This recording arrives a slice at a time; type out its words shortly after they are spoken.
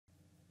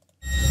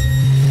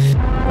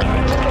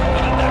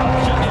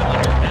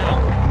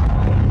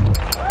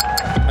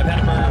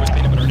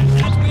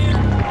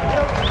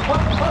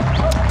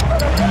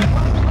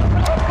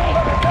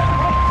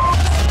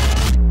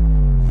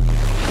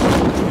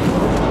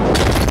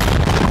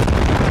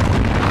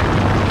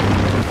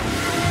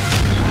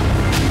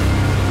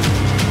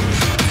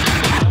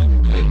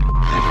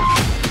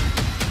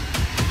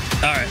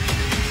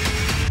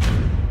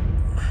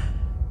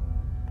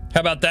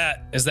about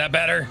that? Is that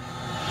better?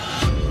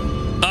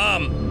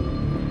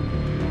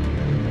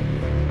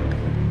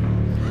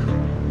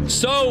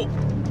 So,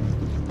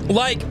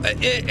 like,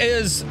 it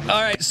is,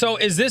 all right, so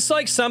is this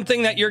like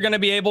something that you're going to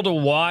be able to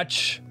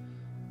watch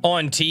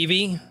on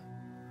TV?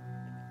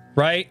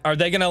 Right? Are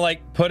they going to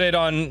like put it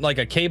on like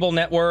a cable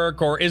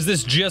network, or is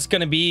this just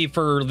going to be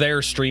for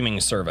their streaming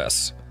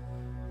service?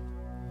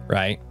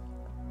 Right?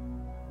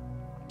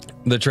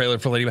 The trailer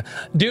for Lady,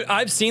 dude,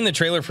 I've seen the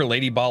trailer for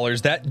Lady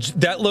Ballers.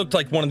 That looked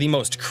like one of the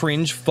most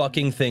cringe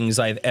fucking things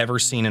I've ever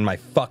seen in my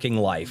fucking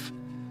life.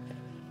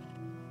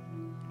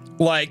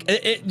 Like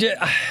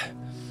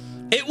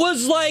it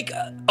was like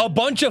a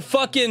bunch of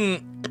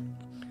fucking,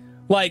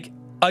 like,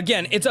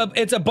 again, it's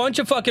a bunch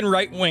of fucking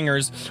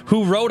right-wingers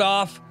who wrote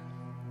off,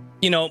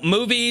 you know,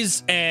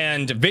 movies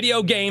and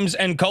video games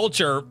and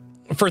culture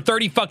for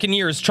 30 fucking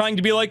years, trying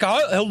to be like,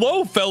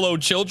 hello, fellow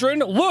children.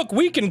 Look,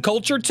 we can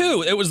culture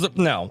too. It was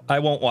no, I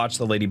won't watch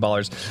the Lady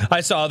Ballers.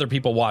 I saw other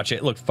people watch it.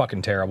 It looked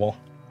fucking terrible.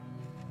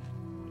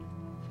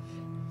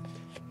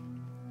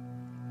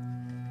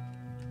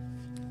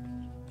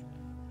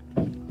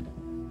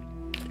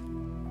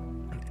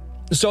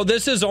 So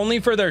this is only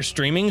for their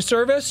streaming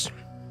service?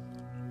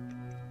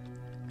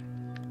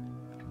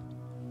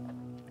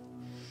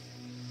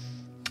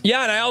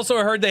 Yeah, and I also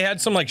heard they had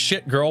some like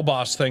shit girl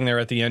boss thing there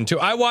at the end too.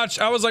 I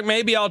was like,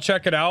 maybe I'll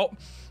check it out.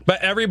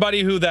 But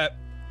everybody who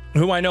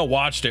I know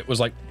watched it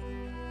was like,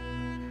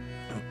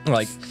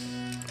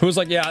 who was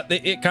like, yeah,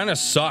 it kind of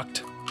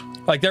sucked.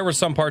 Like there were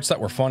some parts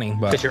that were funny,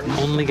 but. Because you're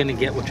only going to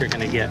get what you're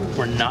going to get.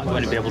 We're not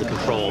going to be able to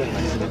control.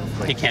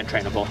 You can't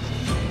train a bull.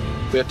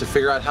 We have to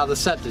figure out how the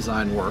set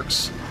design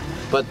works,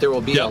 but there will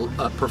be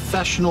a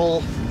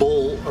professional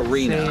bull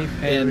arena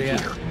in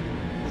here.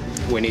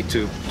 We need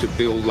to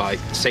build like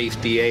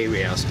safety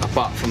areas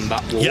apart from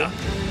that wall,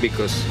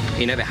 because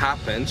it never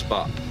happens,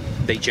 but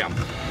they jump.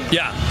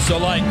 Yeah, so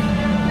like,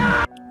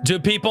 do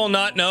people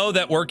not know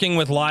that working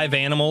with live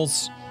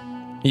animals,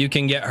 you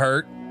can get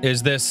hurt?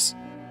 Is this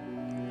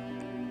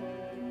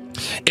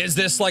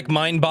like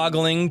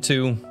mind-boggling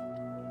to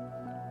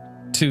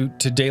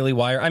Daily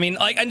Wire? I mean,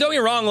 like, and don't get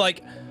me wrong,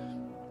 like,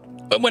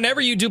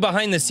 whenever you do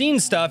behind the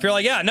scenes stuff, you're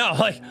like, yeah, no,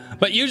 like,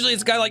 but usually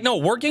it's a guy like, no,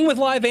 working with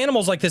live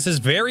animals like this is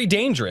very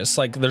dangerous.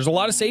 Like, there's a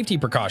lot of safety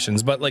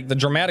precautions, but like the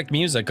dramatic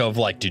music of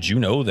like, did you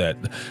know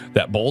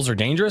that bulls are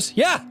dangerous?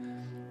 Yeah,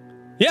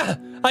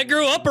 I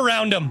grew up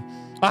around them.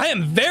 I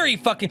am very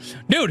fucking,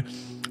 dude,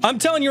 I'm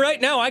telling you right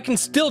now, I can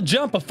still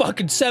jump a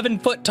fucking 7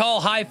 foot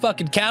tall, high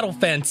fucking cattle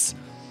fence.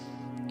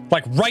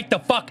 Like right the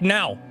fuck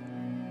now.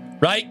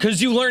 Right?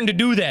 Because you learn to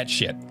do that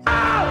shit. We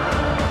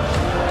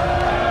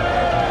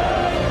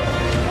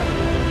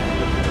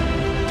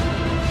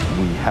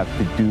have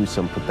to do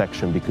some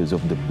protection because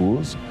of the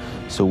bulls.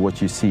 So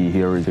what you see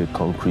here is a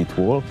concrete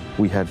wall.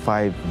 We had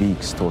 5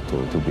 weeks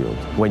total to build.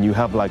 When you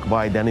have like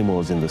wild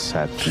animals in the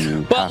set,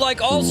 you but have like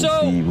to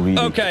also, be really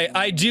okay,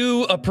 I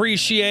do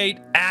appreciate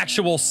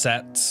actual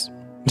sets.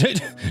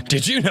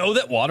 Did you know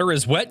that water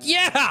is wet?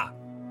 Yeah.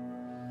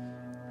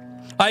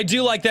 I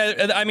do like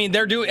that. I mean,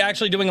 they're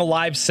actually doing a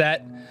live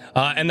set,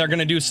 and they're going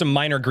to do some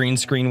minor green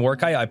screen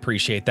work. I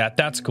appreciate that.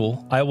 That's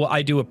cool.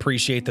 I do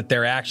appreciate that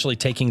they're actually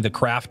taking the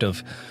craft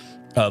of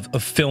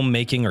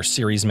filmmaking or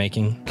series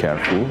making.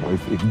 careful.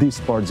 If this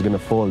part's gonna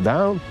fall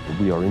down,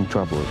 we are in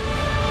trouble.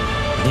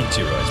 Me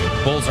too,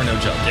 Rosie. Bulls are no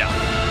joke. Yeah.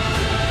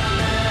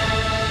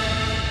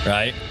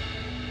 Right.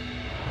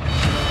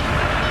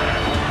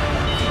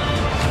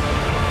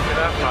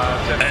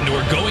 And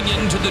we're going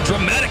into the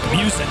dramatic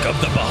music of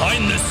the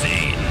behind the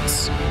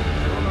scenes.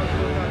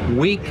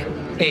 Week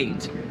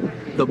 8,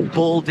 the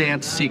bull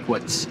dance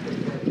sequence.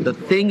 The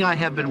thing I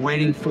have been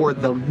waiting for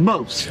the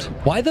most.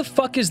 Why the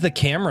fuck is the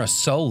camera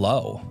so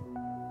low?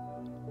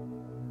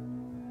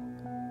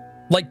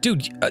 Like,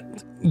 dude,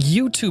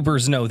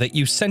 YouTubers know that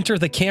you center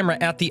the camera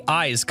at the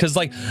eyes because,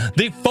 like,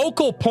 the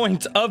focal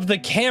point of the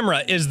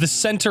camera is the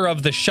center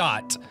of the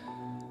shot.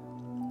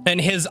 And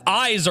his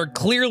eyes are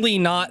clearly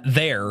not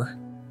there.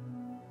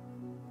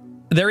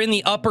 They're in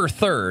the upper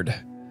third.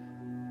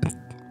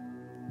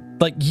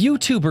 Like,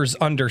 YouTubers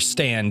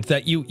understand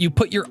that you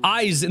put your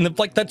eyes in the,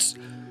 like, that's...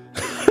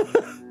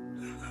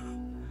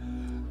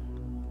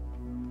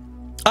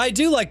 I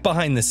do like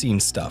behind the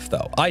scenes stuff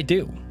though. I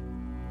do.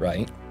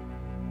 Right?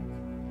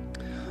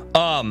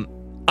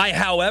 I,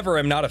 however,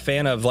 am not a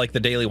fan of like the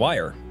Daily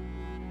Wire.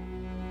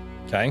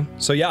 Okay?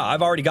 So yeah,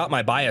 I've already got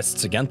my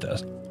biases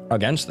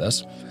against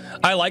this.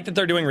 I like that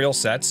they're doing real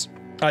sets.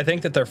 I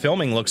think that their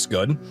filming looks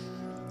good.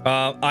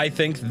 I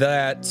think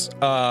that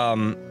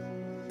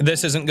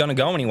this isn't going to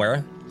go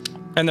anywhere,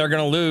 and they're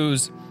going to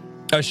lose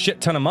a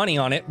shit ton of money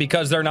on it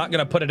because they're not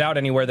going to put it out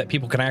anywhere that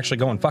people can actually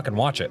go and fucking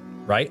watch it,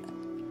 right?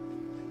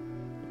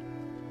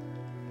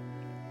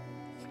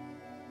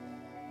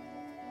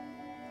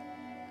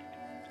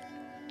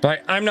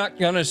 Right, I'm not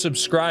going to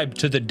subscribe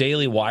to the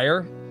Daily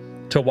Wire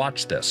to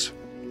watch this.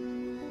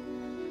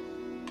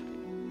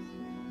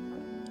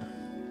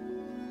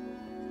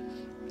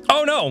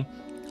 Oh no,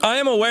 I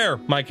am aware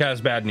Mike has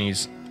bad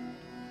knees.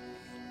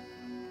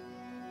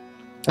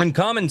 And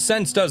common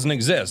sense doesn't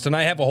exist. And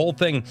I have a whole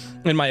thing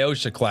in my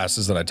OSHA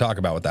classes that I talk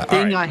about with that.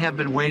 Thing I have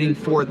been waiting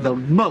for the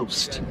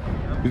most.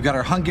 We've got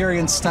our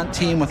Hungarian stunt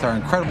team with our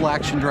incredible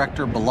action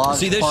director, Balazs.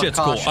 See, this shit's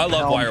cool. I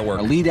love wire work.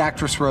 Our lead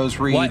actress, Rose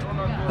Reed. What?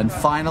 And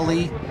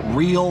finally,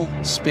 real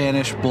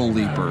Spanish bull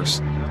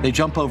leapers. They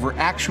jump over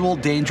actual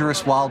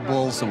dangerous wild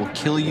bulls that will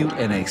kill you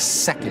in a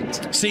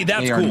second. See,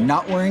 that's cool. They are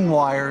not wearing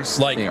wires.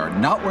 They are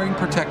not wearing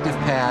protective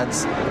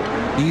pads.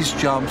 These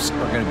jumps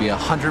are going to be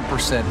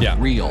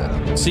 100%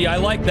 real. See, I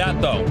like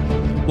that, though.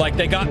 Like,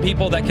 they got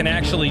people that can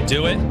actually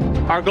do it.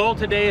 Our goal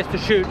today is to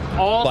shoot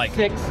all 6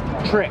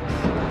 tricks.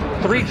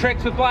 3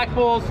 tricks with black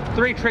bulls,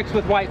 3 tricks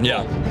with white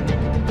bulls.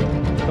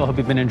 So I hope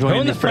you've been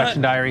enjoying these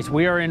production diaries.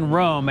 We are in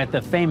Rome at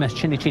the famous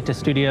Cinecittà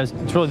Studios.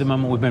 It's really the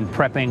moment we've been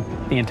prepping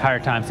the entire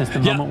time. Since the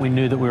moment we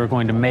knew that we were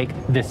going to make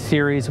this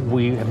series,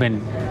 we have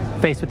been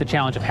faced with the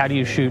challenge of how do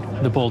you shoot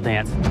the bull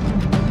dance.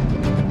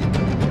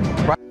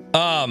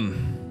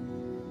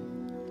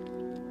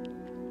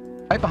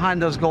 Right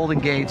behind those golden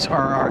gates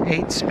are our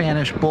 8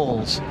 Spanish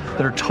bulls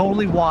that are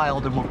totally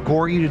wild and will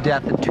gore you to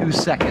death in 2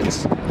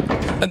 seconds.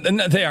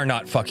 They are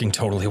not fucking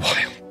totally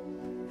wild.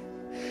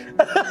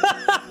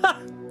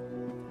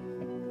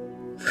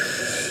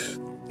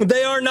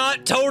 They are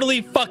not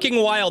totally fucking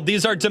wild.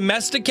 These are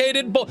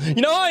domesticated bulls.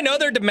 You know how I know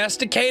they're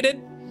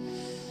domesticated?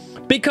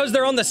 Because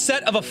they're on the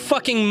set of a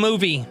fucking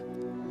movie.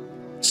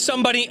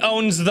 Somebody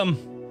owns them.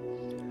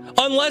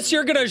 Unless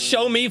you're gonna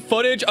show me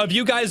footage of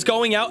you guys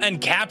going out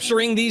and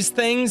capturing these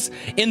things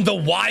in the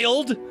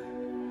wild.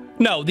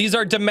 No, these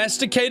are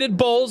domesticated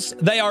bulls.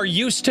 They are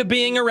used to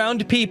being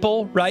around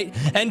people, right?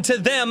 And to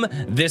them,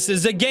 this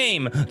is a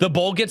game. The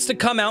bull gets to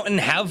come out and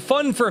have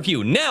fun for a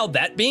few. Now,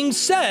 that being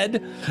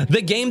said,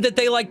 the game that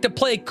they like to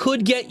play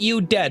could get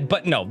you dead.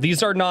 But no,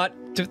 these are not,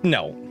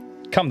 no.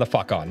 Come the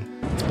fuck on.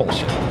 It's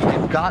bullshit.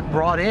 It got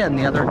brought in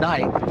the other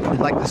night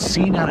with like the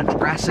scene out of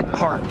Jurassic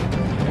Park.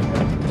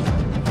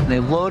 They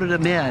loaded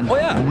them in. Oh,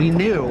 yeah. And we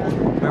knew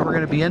we were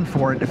going to be in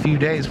for it in a few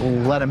days. We'll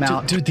let them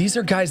out. Dude, these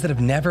are guys that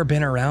have never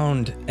been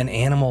around an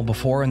animal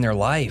before in their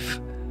life.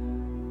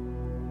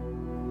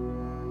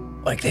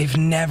 Like, they've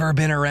never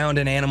been around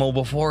an animal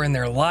before in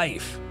their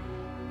life.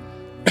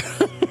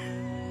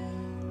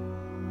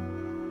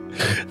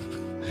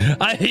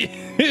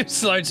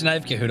 Large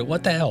knife kahuna.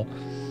 What the hell?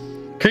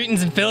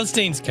 Cretans and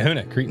Philistines.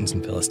 Kahuna. Cretans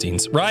and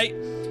Philistines. Right?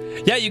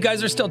 Yeah, you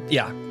guys are still...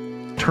 Yeah.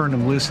 Turn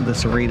them loose in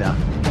this arena.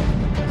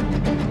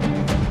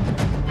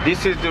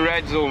 This is the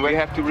red zone. We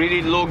have to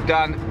really look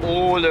down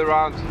all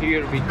around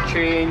here with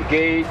chain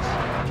gates.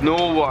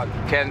 No one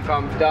can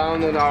come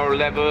down on our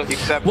level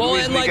except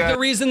and like the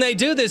reason they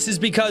do this is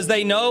because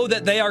they know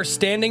that they are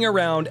standing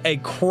around a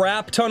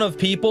crap ton of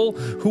people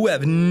who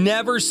have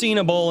never seen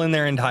a bull in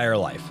their entire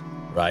life,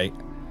 right?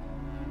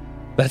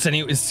 That's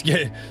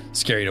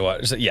scary to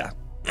watch. So, yeah.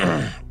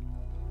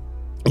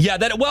 Yeah,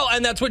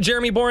 and that's what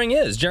Jeremy Boring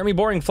is. Jeremy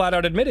Boring flat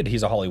out admitted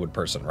he's a Hollywood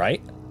person,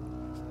 right?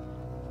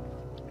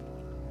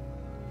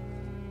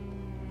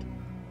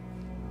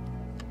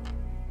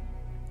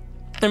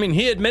 I mean,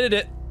 he admitted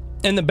it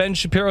in the Ben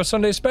Shapiro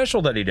Sunday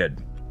special that he did.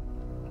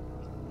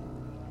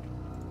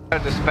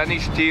 The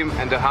Spanish team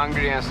and the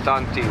Hungarian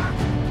stunt team.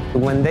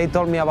 When they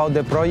told me about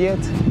the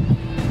project,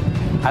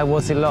 I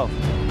was in love.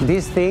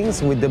 These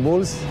things with the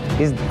bulls,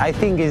 I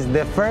think is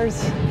the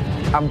first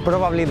and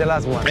probably the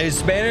last one. A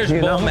Spanish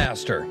bull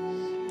master.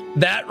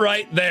 That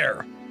right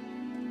there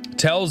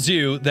tells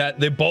you that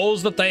the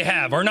bulls that they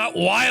have are not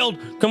wild,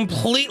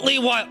 completely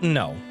wild.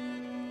 No.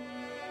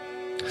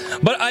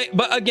 But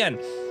again,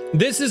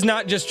 this is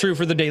not just true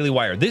for the Daily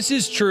Wire. This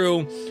is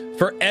true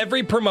for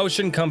every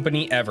promotion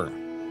company ever.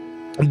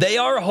 They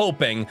are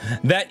hoping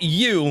that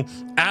you,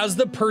 as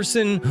the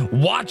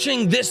person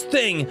watching this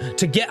thing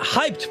to get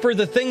hyped for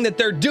the thing that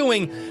they're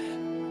doing,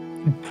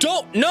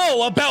 don't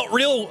know about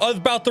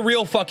the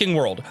real fucking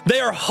world. They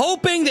are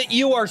hoping that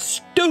you are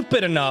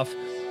stupid enough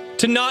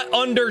to not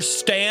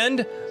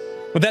understand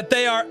that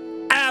they are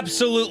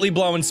absolutely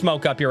blowing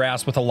smoke up your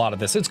ass with a lot of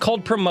this. It's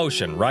called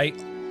promotion, right?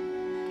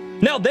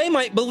 Now, they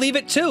might believe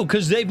it too,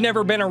 because they've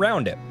never been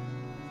around it.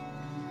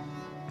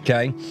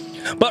 Okay?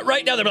 But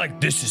right now, they're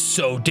like, this is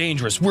so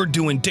dangerous. We're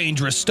doing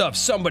dangerous stuff.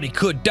 Somebody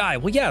could die.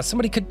 Well, yeah,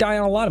 somebody could die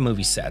on a lot of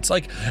movie sets.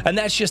 Like, and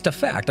that's just a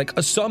fact. Like,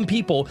 some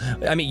people,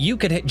 I mean, you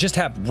could just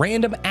have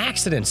random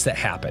accidents that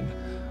happen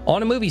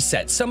on a movie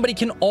set. Somebody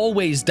can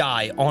always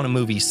die on a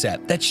movie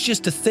set. That's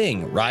just a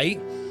thing,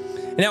 right?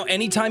 Now,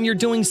 anytime you're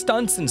doing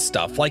stunts and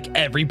stuff, like,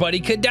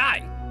 everybody could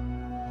die.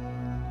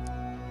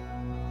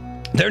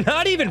 They're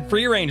not even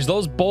free range.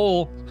 Those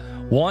bull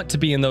want to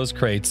be in those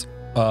crates,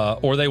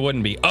 or they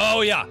wouldn't be.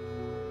 Oh, yeah.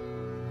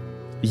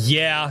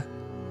 Yeah.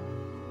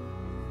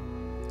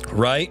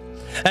 Right?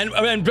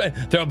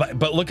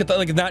 But look at that,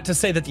 like, not to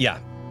say that, yeah.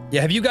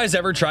 Yeah, have you guys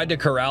ever tried to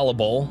corral a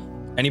bull?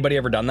 Anybody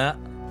ever done that?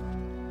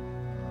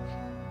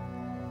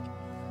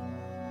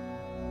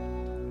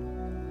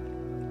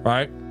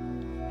 Right?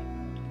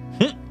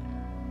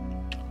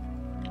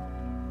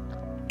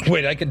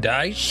 Wait, I could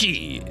die?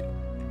 Shit.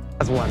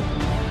 That's one.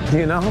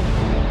 You know?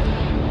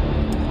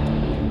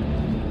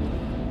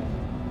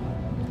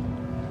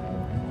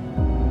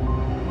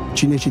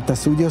 Cinecittà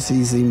Studios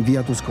is in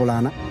Via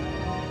Tuscolana.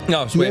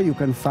 No, here you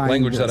can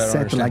find a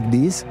set like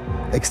this,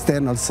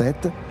 external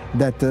set,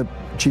 that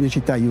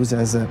Cinecittà uses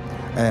as a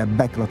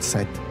backlot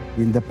set.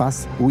 In the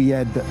past, we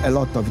had a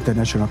lot of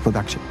international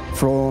production.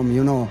 From,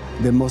 you know,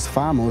 the most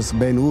famous,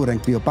 Ben-Hur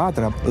and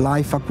Cleopatra,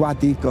 Life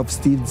Aquatic of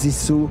Steve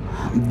Zissou,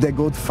 The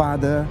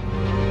Godfather.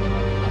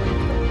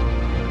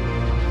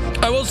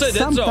 I will say that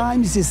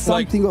sometimes it's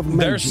something of magic.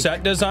 Their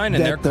set design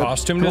and their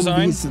costume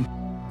design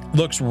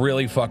looks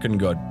really fucking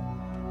good.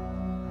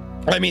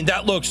 I mean,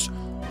 that looks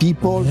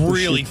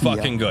really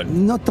fucking good.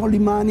 Not only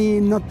money,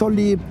 not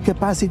only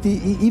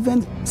capacity,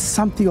 even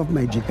something of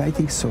magic. I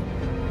think so.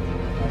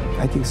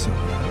 I think so.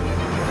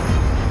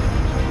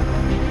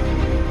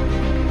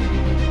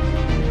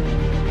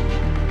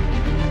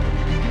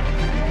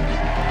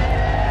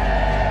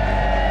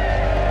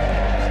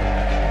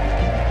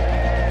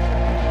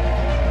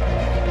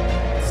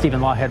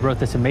 Stephen Lawhead wrote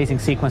this amazing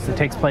sequence that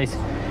takes place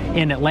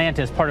in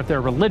Atlanta as part of their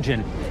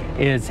religion,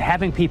 is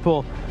having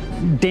people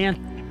dance.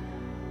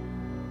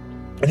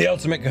 The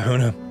ultimate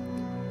kahuna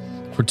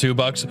for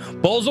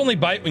 $2. Bulls only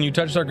bite when you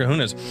touch their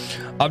kahunas.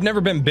 I've never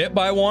been bit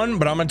by one,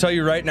 but I'm gonna tell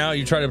you right now,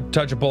 you try to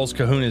touch a bull's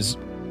kahunas,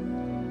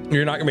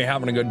 you're not gonna be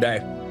having a good day.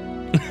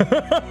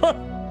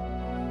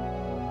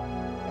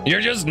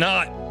 You're just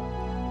not.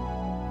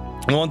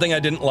 And one thing I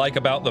didn't like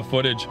about the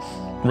footage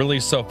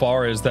released so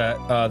far is that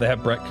they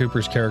have Brett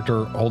Cooper's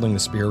character holding the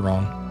spear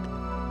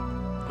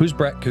wrong. Who's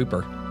Brett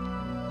Cooper?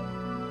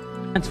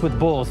 With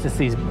bulls, just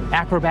these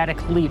acrobatic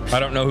leaps I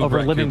don't know who over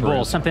Brett living Cooper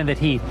bulls, is. something that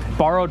he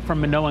borrowed from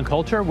Minoan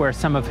culture, where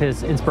some of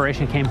his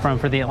inspiration came from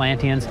for the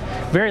Atlanteans.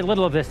 Very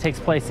little of this takes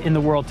place in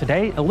the world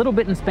today. A little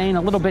bit in Spain,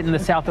 a little bit in the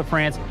south of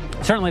France.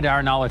 Certainly to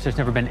our knowledge, there's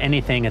never been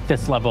anything at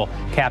this level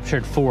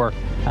captured for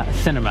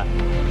cinema.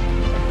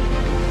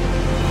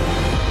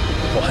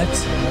 What?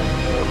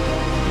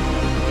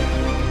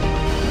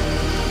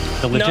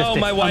 The logistics, no,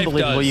 my wife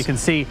unbelievable. does. You can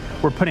see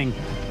we're putting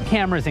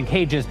cameras in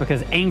cages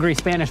because angry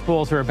Spanish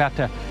bulls are about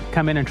to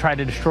come in and try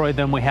to destroy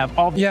them. We have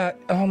all. Yeah.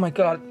 Oh my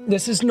God.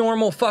 This is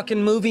normal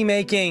fucking movie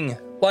making.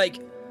 Like,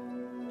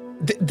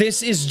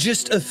 this is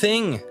just a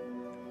thing.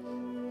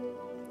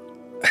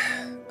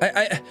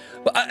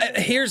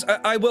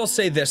 I will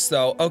say this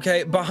though.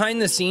 Okay,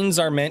 behind the scenes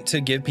are meant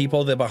to give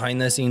people the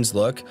behind the scenes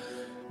look,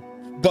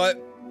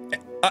 but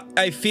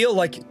I feel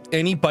like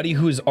anybody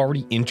who is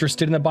already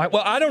interested in the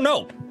well, I don't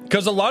know,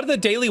 because a lot of the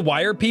Daily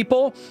Wire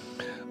people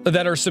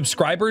that are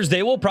subscribers,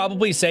 they will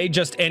probably say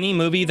just any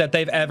movie that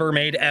they've ever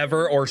made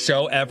ever or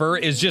show ever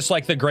is just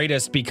like the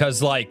greatest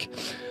because like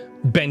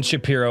Ben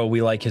Shapiro,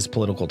 we like his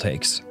political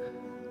takes.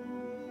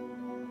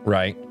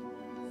 Right.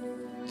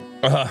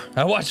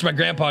 I watched my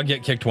grandpa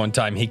get kicked one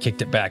time. He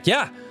kicked it back.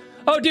 Yeah.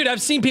 Oh, dude,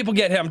 I've seen people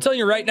get hit. I'm telling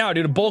you right now,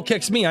 dude, a bull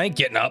kicks me, I ain't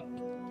getting up.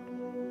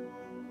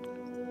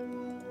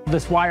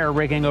 This wire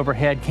rigging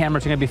overhead,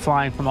 cameras are going to be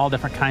flying from all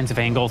different kinds of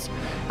angles,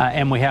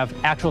 and we have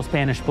actual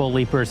Spanish bull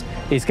leapers.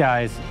 These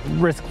guys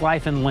risk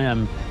life and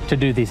limb to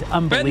do these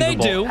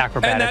unbelievable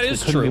acrobatics. And that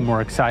is we couldn't be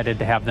more excited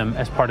to have them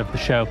as part of the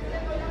show.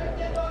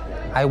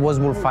 I was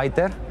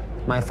bullfighter.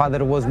 My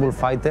father was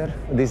bullfighter.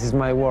 This is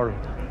my world.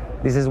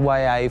 This is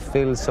why I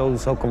feel so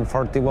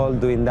comfortable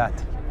doing that.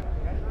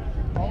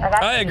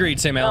 I agree,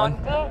 Tim Allen.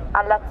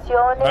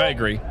 I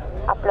agree.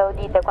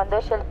 Applaudite quando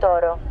esce il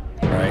toro.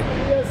 Right.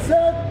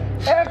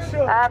 Action!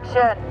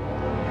 Action!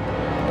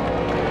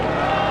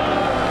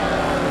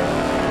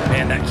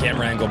 Man, that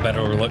camera angle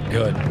better look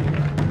good.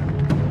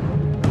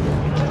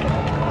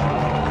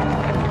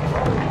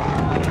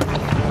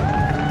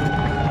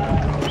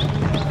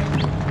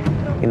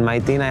 In my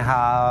team, I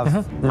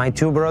have my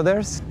two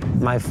brothers,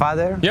 my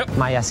father,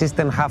 my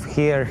assistant have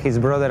here his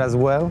brother as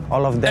well.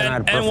 All of them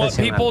are professional. And what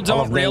people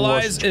don't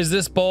realize is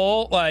this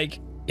bull, like,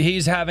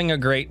 he's having a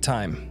great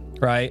time,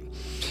 right?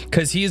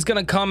 Because he's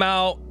gonna come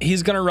out,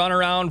 he's gonna run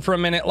around for a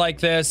minute like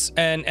this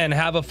and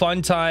have a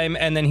fun time,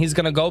 and then he's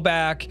gonna go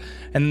back,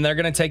 and they're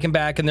gonna take him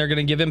back, and they're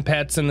gonna give him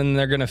pets, and then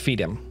they're gonna feed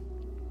him,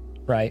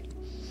 right?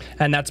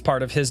 And that's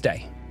part of his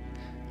day,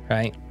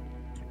 right?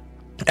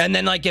 And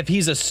then, like, if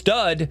he's a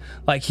stud,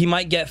 like, he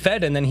might get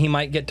fed, and then he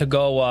might get to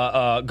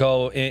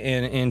go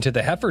into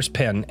the heifer's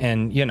pen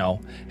and, you know,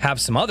 have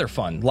some other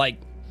fun. Like,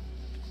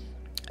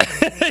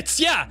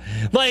 it's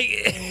like.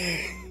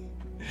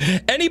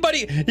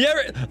 Anybody,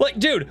 like,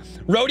 dude,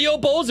 rodeo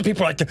bulls, and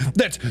people are like,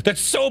 that's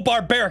so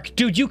barbaric.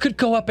 Dude, you could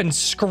go up and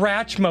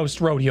scratch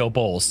most rodeo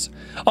bulls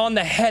on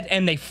the head,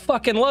 and they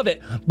fucking love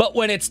it. But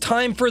when it's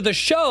time for the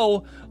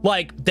show,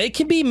 like, they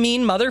can be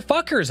mean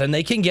motherfuckers, and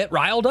they can get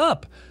riled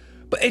up.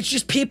 But it's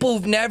just people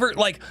who've never,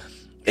 like,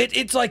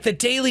 it's like the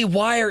Daily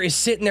Wire is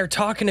sitting there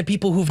talking to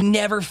people who've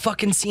never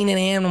fucking seen an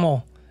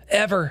animal,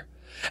 ever.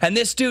 And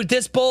this dude,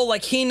 this bull,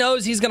 like, he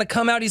knows he's going to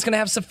come out, he's going to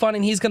have some fun,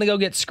 and he's going to go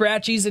get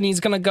scratchies, and he's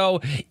going to go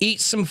eat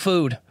some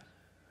food,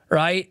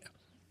 right?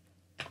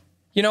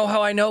 You know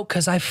how I know?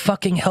 Because I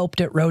fucking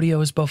helped at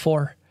rodeos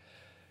before.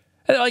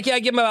 And like, yeah, I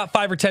give him about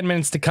 5 or 10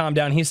 minutes to calm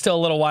down. He's still a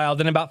little wild.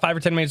 Then about 5 or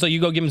 10 minutes, so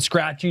you go give him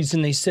scratchies,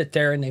 and they sit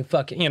there, and they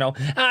fucking, you know,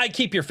 I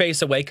keep your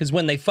face away, because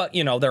when they fuck,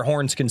 you know, their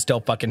horns can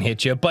still fucking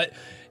hit you. But,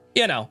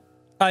 you know,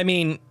 I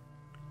mean,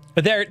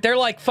 they're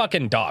like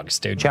fucking dogs,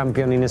 dude.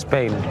 Champion in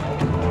Spain.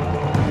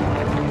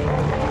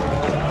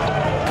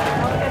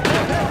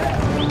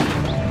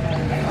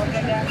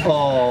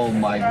 Oh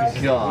my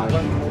God.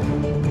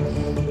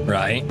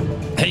 Right?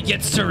 He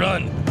gets to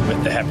run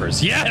with the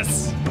heifers.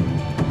 Yes!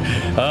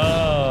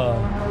 Oh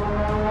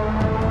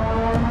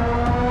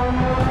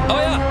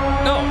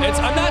yeah. No,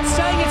 I'm not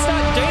saying it's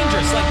not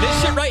dangerous. Like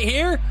this shit right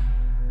here,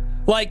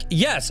 like,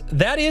 yes,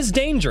 that is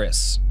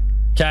dangerous.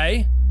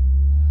 Okay?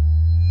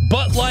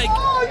 But like,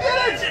 oh, he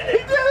did it! He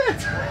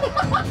did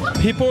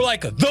it! People are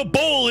like, the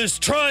bull is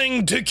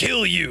trying to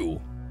kill you.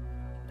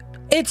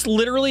 It's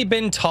literally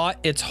been taught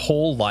its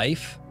whole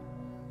life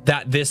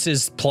that this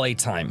is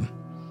playtime.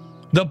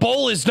 The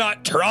bull is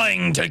not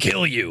trying to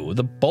kill you.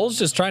 The bull's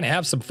just trying to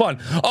have some fun.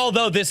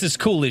 Although this is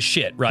cool as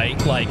shit, right?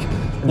 Like,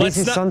 this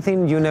is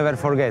something you never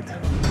forget.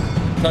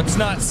 Let's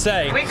not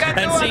say.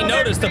 And see,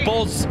 notice the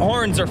bull's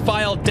horns are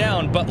filed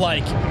down, but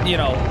like, you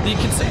know, you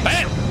can say,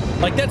 bam!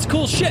 Like, that's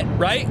cool shit,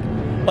 right?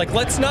 Like,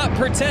 let's not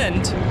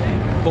pretend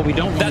but we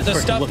don't want that the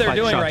stuff they're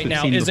doing right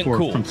now isn't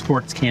cool. From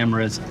sports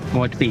cameras, I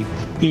want it to be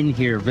in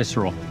here,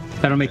 visceral.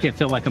 That'll make it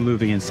feel like a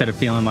movie instead of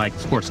feeling like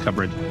sports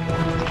coverage. Right.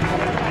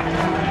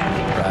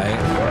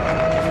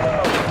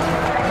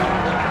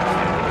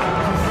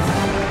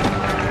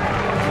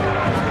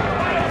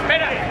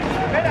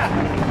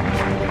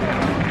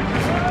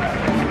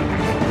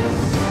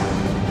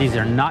 These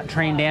are not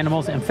trained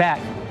animals. In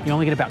fact, you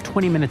only get about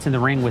 20 minutes in the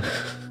ring with...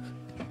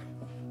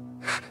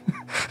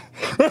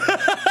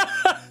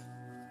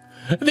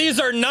 These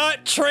are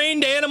not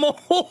trained animals.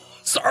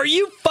 Are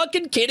you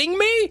fucking kidding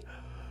me?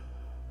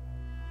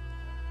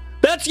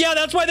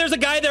 That's why there's a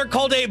guy there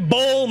called a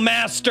bull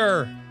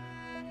master.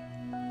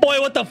 Boy,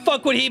 what the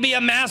fuck would he be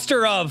a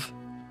master of?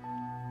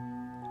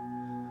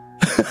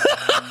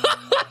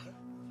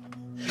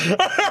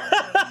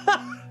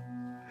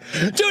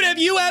 Dude, have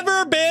you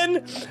ever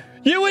been?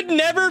 You would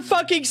never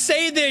fucking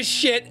say this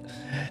shit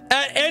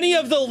at any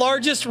of the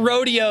largest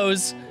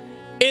rodeos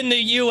in the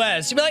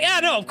US. You'd be like,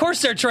 no, of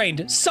course they're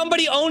trained.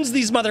 Somebody owns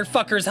these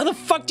motherfuckers. How the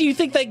fuck do you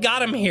think they got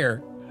them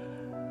here?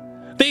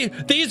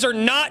 These are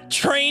not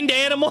trained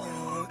animals.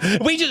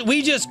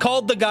 We just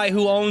called the guy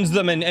who owns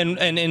them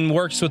and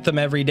works with them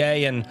every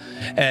day and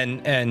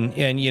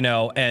you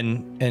know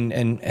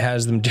and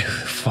has them do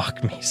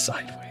fuck me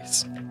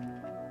sideways.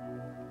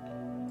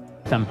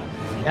 Them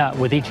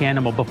with each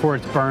animal before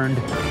it's burned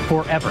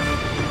forever.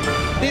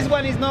 This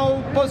one is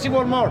no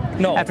possible more.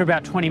 No. After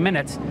about 20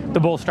 minutes, the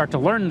bulls start to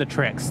learn the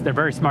tricks. They're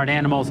very smart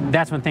animals.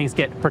 That's when things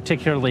get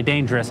particularly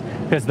dangerous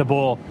because the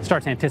bull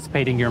starts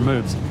anticipating your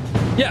moves.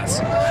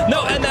 Yes.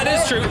 No, and that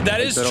is true.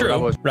 That is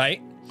true,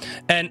 right?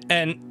 And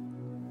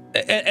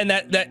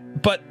that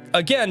but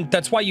again,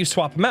 that's why you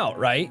swap them out,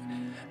 right?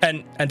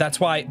 And that's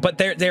why, but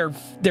they're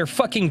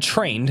fucking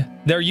trained.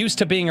 They're used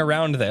to being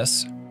around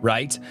this,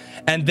 right?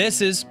 And this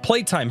is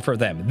playtime for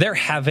them. They're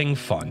having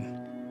fun.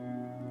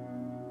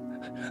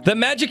 The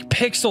magic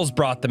pixels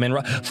brought them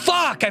in.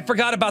 Fuck, I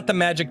forgot about the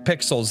magic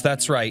pixels.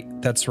 That's right.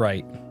 That's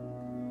right.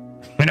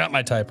 You're not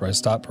my typewriter.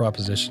 Stop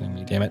propositioning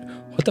me, damn it.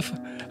 What the fuck?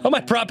 How am I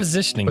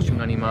propositioning you? Es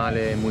un animal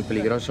muy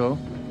peligroso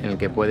en el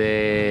que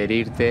puede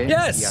herirte y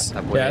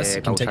hasta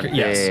puede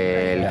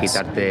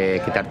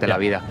causarte quitarte la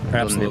vida.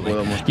 Absolutely.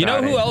 You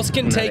know who else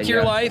can take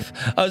your life?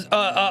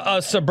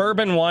 A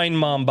suburban wine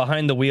mom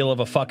behind the wheel of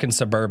a fucking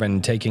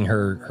Suburban taking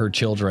her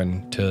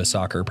children to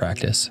soccer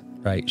practice.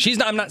 Right.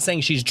 I'm not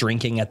saying she's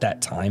drinking at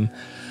that time,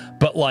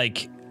 but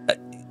like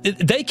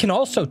they can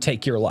also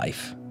take your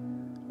life.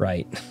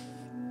 Right.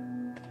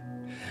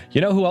 You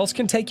know who else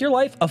can take your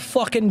life? A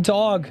fucking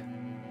dog,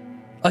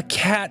 a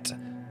cat.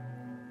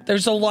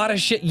 There's a lot of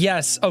shit.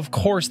 Yes, of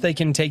course they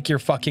can take your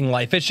fucking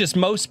life. It's just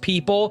most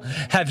people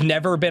have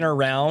never been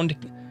around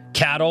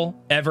cattle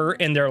ever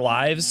in their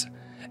lives.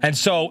 And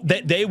so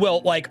they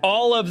will, like,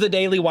 all of the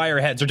Daily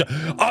Wire heads are,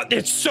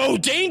 it's so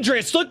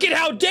dangerous. Look at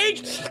how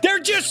dangerous. They're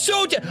just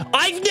so,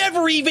 I've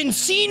never even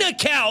seen a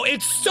cow.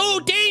 It's so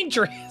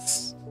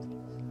dangerous.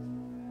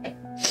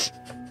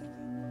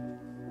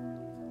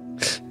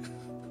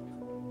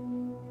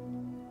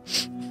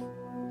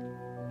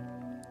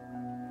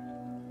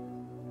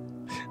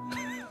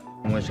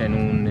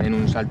 En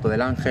un salto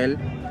del ángel.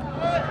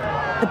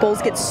 The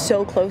bulls get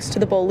so close to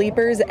the bull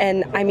leapers,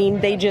 and I mean,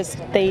 they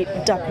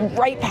duck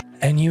right past.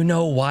 And you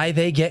know why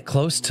they get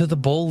close to the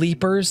bull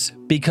leapers?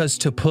 Because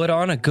to put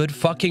on a good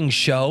fucking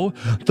show,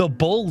 the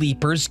bull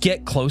leapers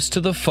get close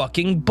to the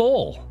fucking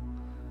bull.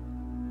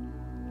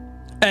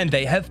 And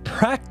they have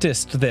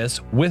practiced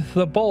this with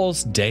the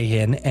bulls day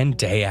in and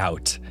day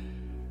out.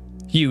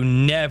 You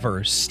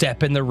never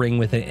step in the ring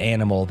with an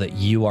animal that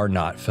you are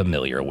not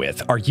familiar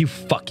with. Are you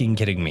fucking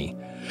kidding me?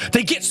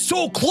 They get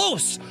so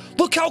close.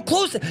 Look how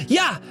close.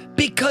 Yeah,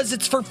 because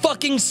it's for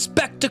fucking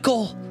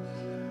spectacle.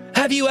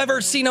 Have you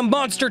ever seen a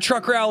monster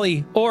truck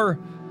rally or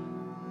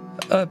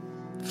a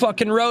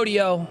fucking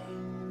rodeo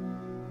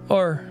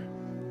or,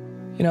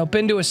 you know,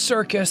 been to a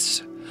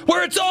circus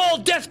where it's all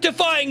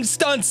death-defying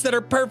stunts that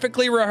are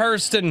perfectly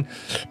rehearsed and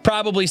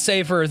probably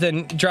safer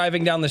than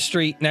driving down the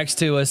street next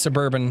to a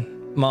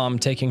Suburban mom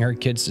taking her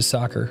kids to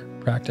soccer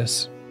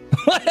practice.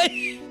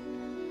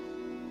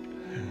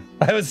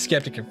 I was a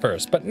skeptic at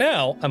first, but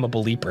now I'm a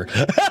believer.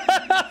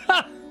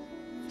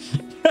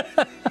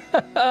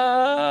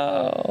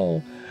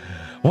 Oh.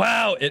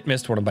 Wow, it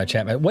missed one of my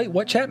chat. Wait,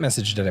 what chat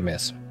message did I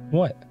miss?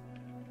 What?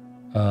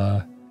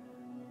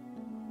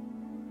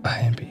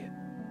 INB.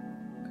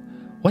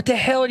 What the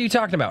hell are you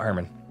talking about,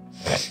 Herman?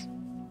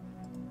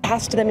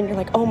 Pass to them and you're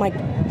like, oh my,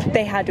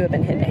 they had to have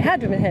been hit. They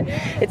had to have been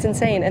hit. It's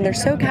insane. And they're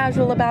so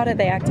casual about it.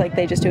 They act like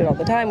they just do it all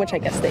the time, which I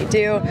guess they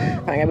do.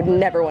 I would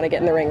never want to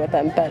get in the ring with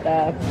them, but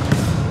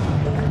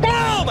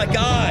oh my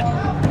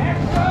God!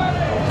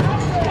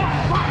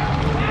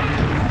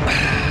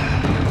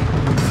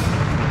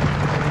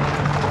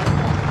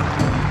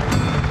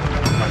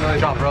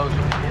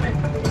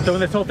 So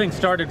when this whole thing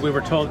started, we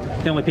were told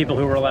the only people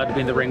who were allowed to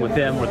be in the ring with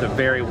them were the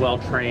very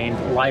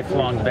well-trained,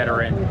 lifelong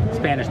veteran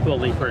Spanish bull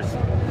leapers,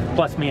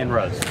 plus me and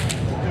Rose.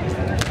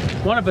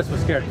 One of us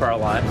was scared for our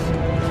lives.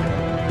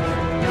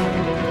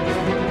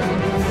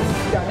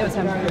 it was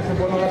him.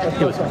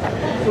 It was him.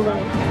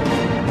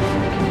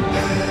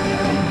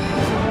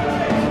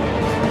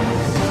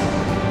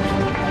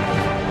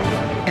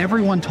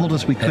 Everyone told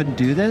us we couldn't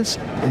do this,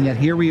 and yet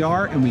here we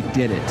are, and we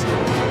did it.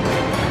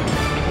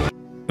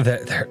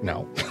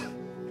 No.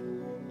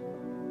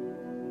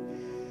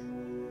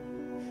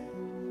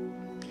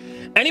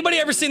 Anybody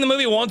ever seen the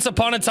movie Once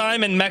Upon a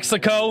Time in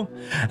Mexico?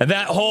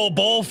 That whole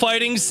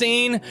bullfighting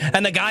scene,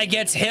 and the guy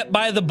gets hit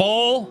by the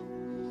bull?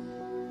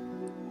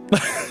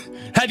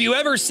 Have you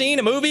ever seen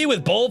a movie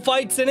with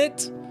bullfights in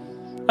it?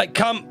 Like,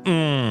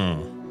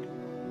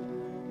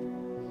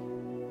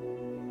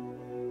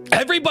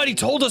 Everybody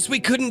told us we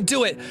couldn't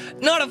do it.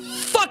 Not a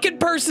fucking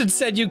person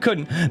said you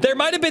couldn't. There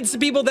might have been some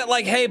people that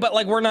like, hey, but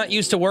like we're not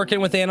used to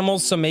working with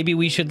animals, so maybe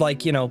we should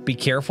like, you know, be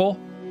careful.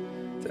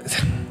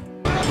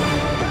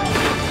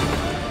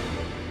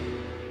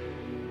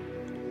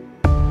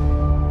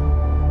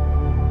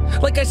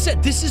 Like I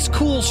said, this is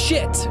cool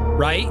shit,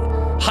 right?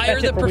 Hire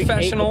the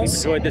professionals.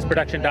 You've enjoyed this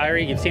production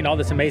diary. You've seen all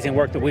this amazing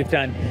work that we've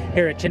done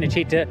here at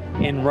Cinecittà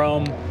in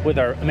Rome with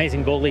our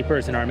amazing bull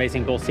leapers and our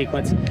amazing bull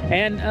sequence.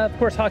 And of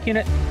course, Hawk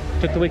Unit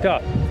took the week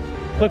off.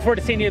 Look forward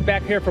to seeing you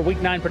back here for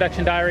week 9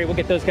 production diary. We'll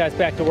get those guys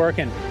back to work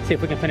and see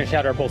if we can finish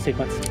out our bull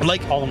sequence.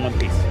 Like all in one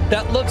piece.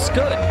 That looks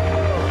good,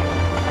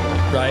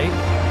 right?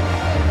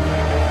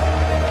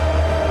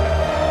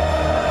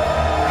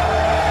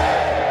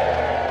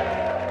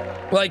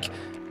 Like,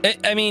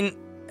 I mean,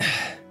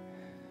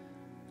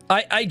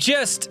 I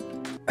just,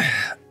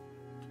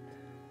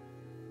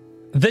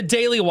 the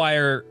Daily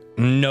Wire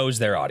knows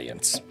their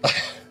audience.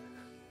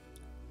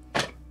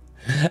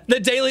 The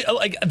Daily,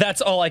 like,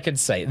 that's all I can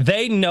say.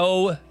 They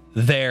know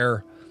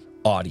their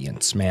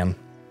audience, man.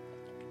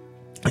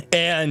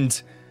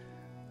 And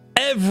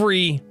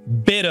every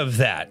bit of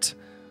that,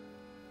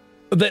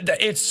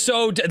 it's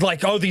so,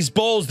 like, oh, these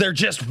bulls, they're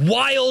just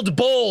wild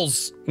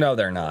bulls. No,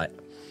 they're not.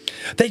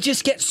 They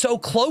just get so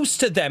close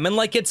to them and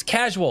like it's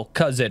casual,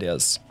 cause it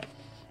is,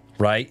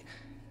 right?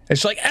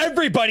 It's like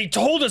everybody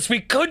told us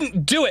we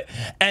couldn't do it,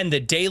 and the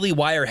Daily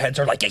Wire heads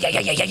are like, yeah.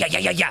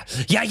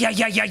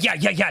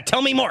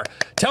 Tell me more,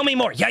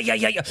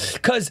 yeah.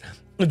 Cause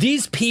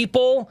these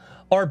people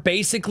are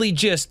basically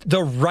just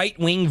the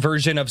right-wing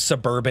version of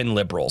suburban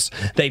liberals.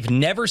 They've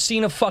never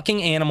seen a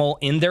fucking animal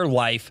in their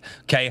life,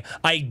 okay?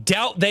 I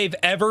doubt they've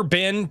ever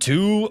been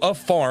to a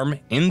farm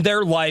in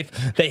their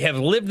life. They have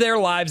lived their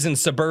lives in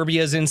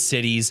suburbias and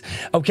cities,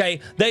 okay?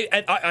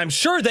 I'm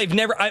sure they've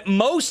never,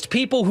 most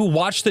people who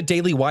watch the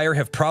Daily Wire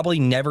have probably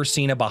never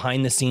seen a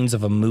behind the scenes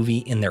of a movie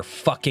in their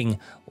fucking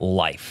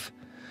life.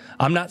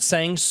 I'm not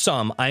saying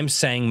some, I'm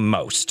saying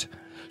most.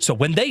 So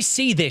when they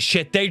see this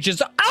shit, they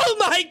just, oh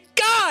my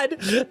God,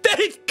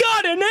 they've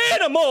got an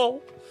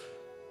animal.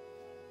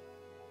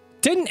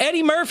 Didn't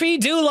Eddie Murphy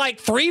do like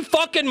 3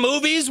 fucking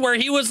movies where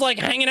he was like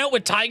hanging out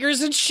with tigers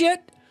and shit?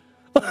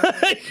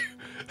 I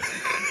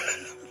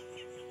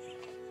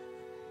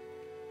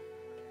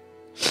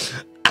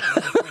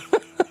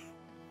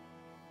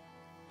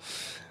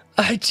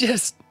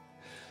just...